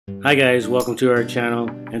Hi guys, welcome to our channel,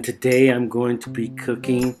 and today I'm going to be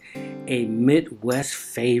cooking a Midwest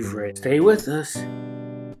favorite. Stay with us.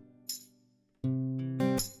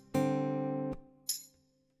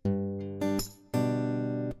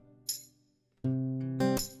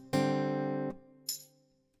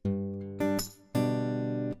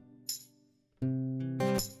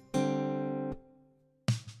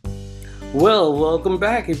 Well, welcome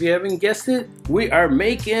back. If you haven't guessed it, we are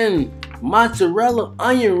making mozzarella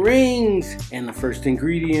onion rings, and the first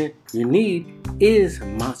ingredient you need is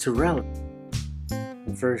mozzarella.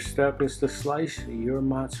 The first step is to slice your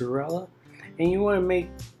mozzarella, and you want to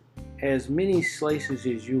make as many slices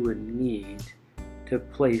as you would need to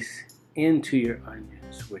place into your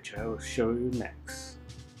onions, which I will show you next.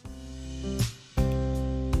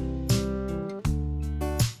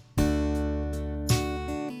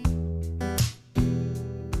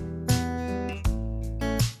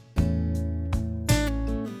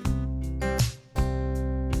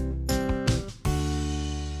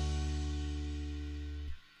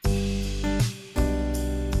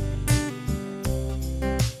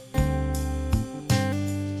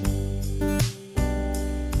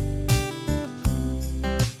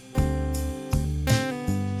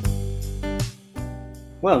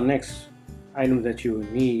 Well, next item that you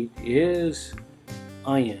will need is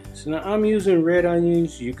onions. Now I'm using red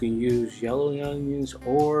onions. You can use yellow onions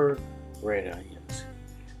or red onions.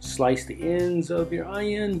 Slice the ends of your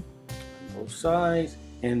onion on both sides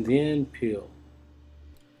and then peel.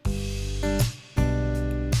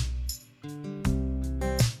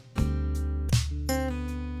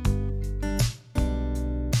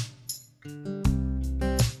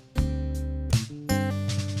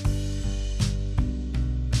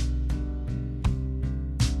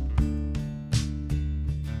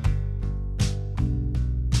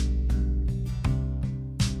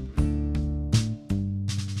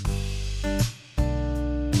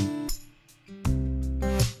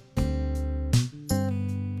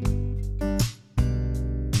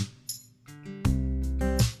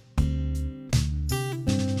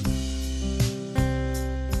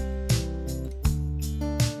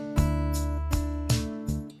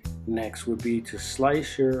 Next would be to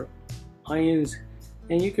slice your onions,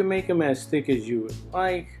 and you can make them as thick as you would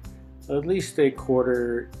like. At least a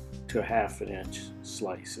 1/4 to 1/2 inch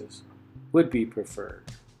slices would be preferred.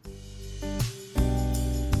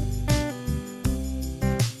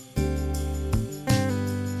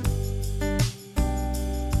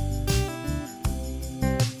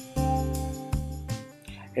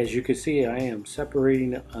 As you can see, I am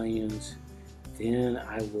separating the onions. Then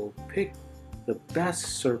I will pick the best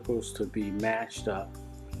circles to be matched up.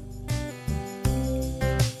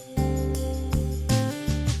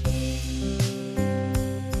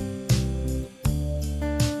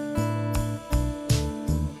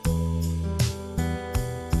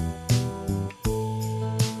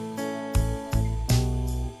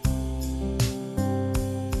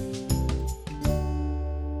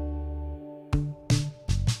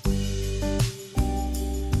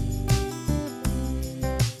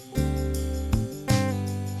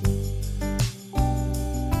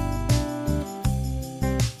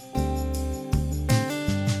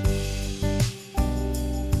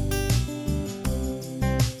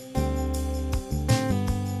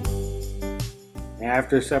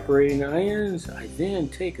 After separating the onions, I then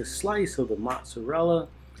take a slice of the mozzarella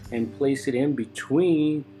and place it in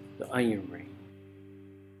between the onion ring.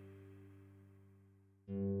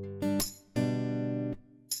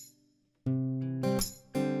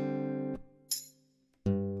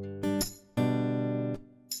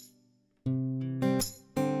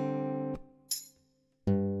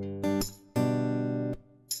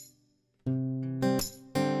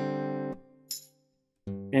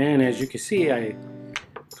 And as you can see, I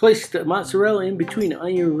placed the mozzarella in between the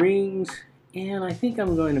onion rings, and I think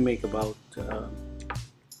I'm going to make about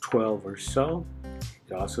 12 or so.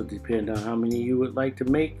 It also depends on how many you would like to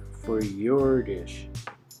make for your dish.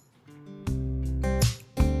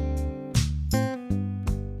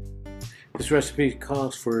 This recipe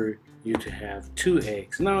calls for you to have 2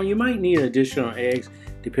 eggs. Now you might need additional eggs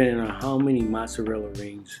depending on how many mozzarella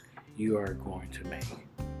rings you are going to make.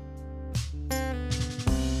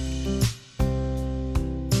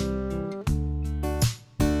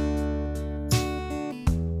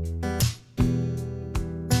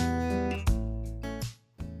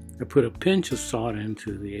 I put a pinch of salt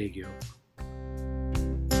into the egg yolk.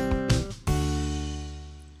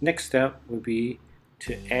 Next step would be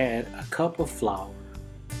to add a cup of flour.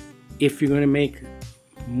 If you're going to make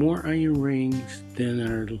more onion rings than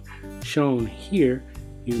are shown here,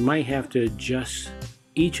 you might have to adjust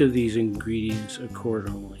each of these ingredients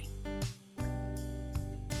accordingly.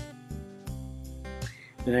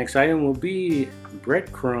 The next item will be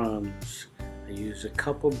breadcrumbs. I use a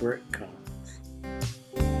couple breadcrumbs.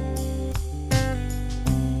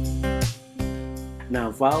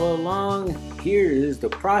 Now follow along. Here is the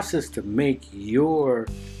process to make your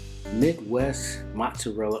Midwest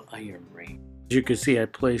mozzarella onion ring. As you can see, I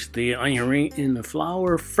placed the onion ring in the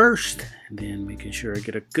flour first, and then making sure I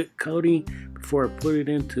get a good coating before I put it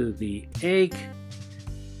into the egg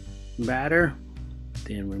batter.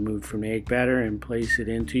 Then remove from the egg batter and place it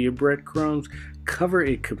into your breadcrumbs. Cover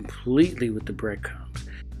it completely with the breadcrumbs.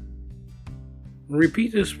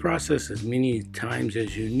 Repeat this process as many times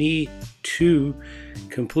as you need to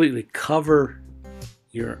completely cover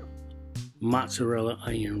your mozzarella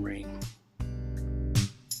onion ring.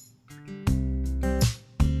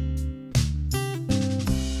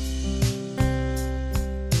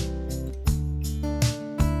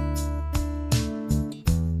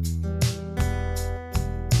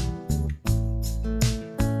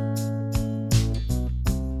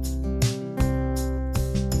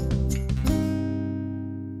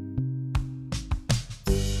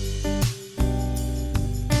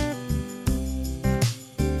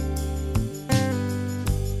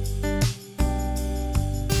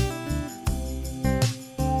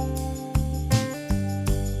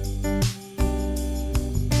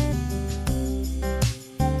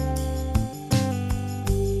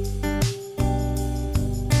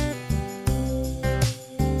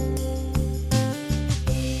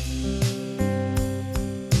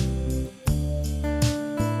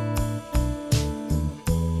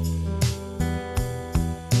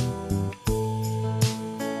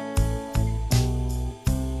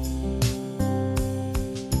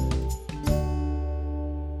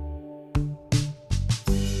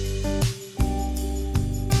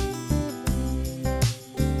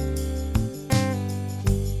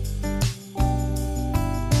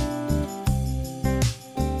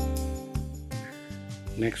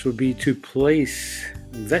 Next would be to place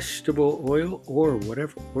vegetable oil or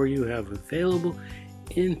whatever oil you have available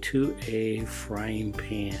into a frying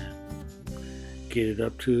pan. Get it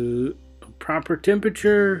up to a proper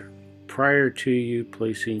temperature prior to you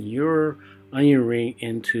placing your onion ring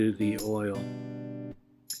into the oil.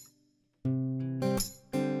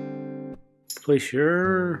 Place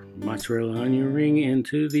your mozzarella onion ring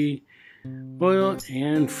into the oil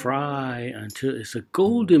and fry until it's a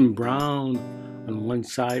golden brown on one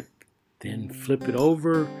side. Then flip it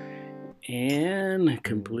over and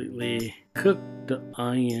completely cook the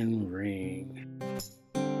onion ring.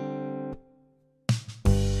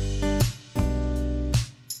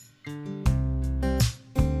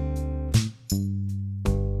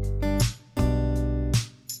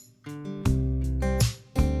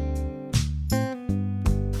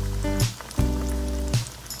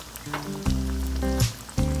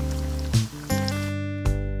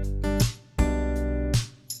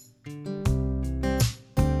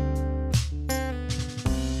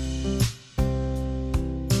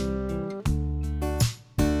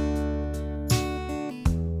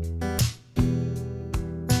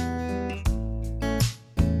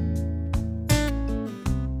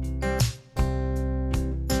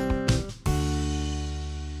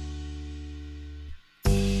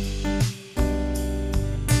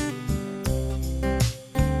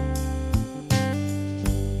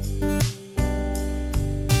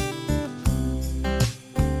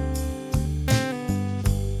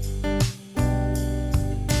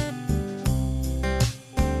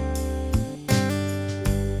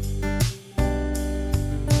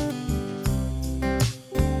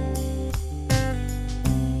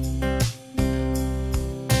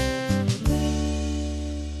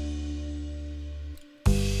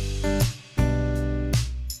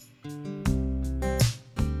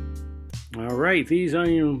 Alright, these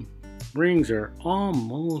onion rings are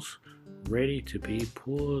almost ready to be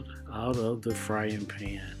pulled out of the frying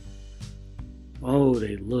pan. Oh,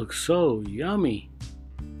 they look so yummy.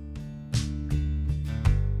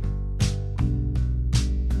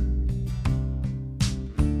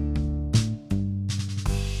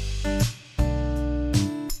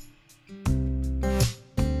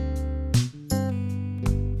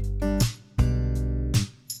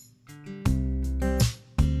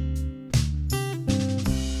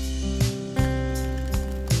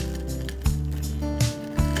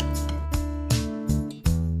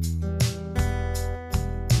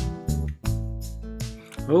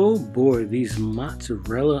 Oh boy, these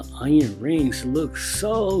mozzarella onion rings look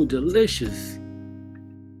so delicious.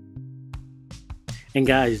 And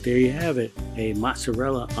guys, there you have it, a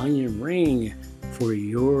mozzarella onion ring for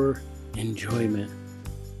your enjoyment.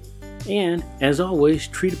 And as always,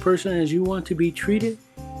 treat a person as you want to be treated.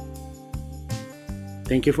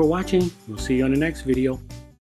 Thank you for watching. We'll see you on the next video.